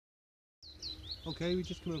Okay, we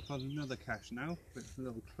just come up on another cache now, with a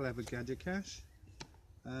little clever gadget cache.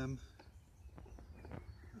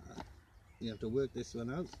 You have to work this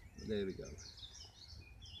one out. There we go.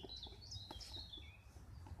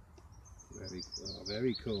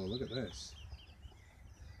 Very cool. Look at this.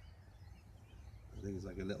 I think it's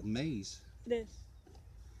like a little maze. It is.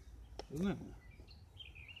 Isn't it?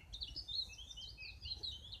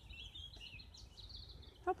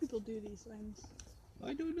 How people do these things?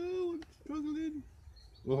 I don't know. I'm struggling.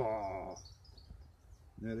 Oh.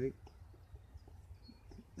 Nelly.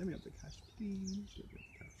 Let me have the cache, please. Let me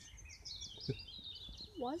have the cache.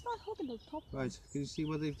 Why is that hook in the top? Right, can you see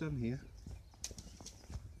what they've done here?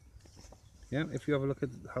 Yeah, if you have a look at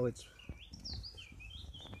how it's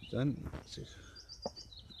done, I think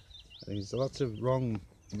there's lots of wrong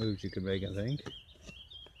moves you can make, I think.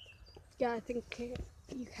 Yeah, I think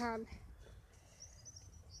you can.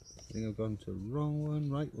 I think I've gone to wrong one,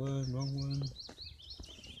 right one, wrong one.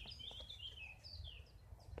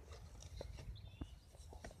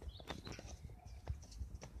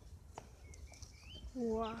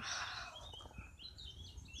 Wow.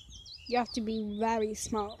 You have to be very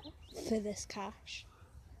smart for this cache.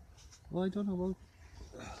 Well, I don't know.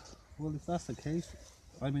 Well, if that's the case,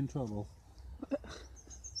 I'm in trouble.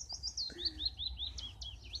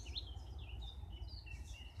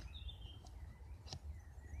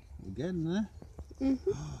 We're getting there.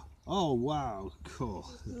 Oh wow, cool.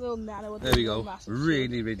 Little nano with There we go. massive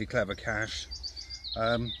Really clever cache.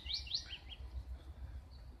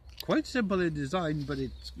 Quite simple in design, but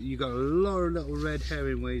you got a lot of little red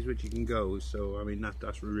herring ways which you can go. So I mean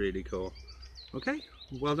that's really cool. Okay,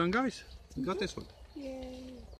 well done guys. We got this one. Yay.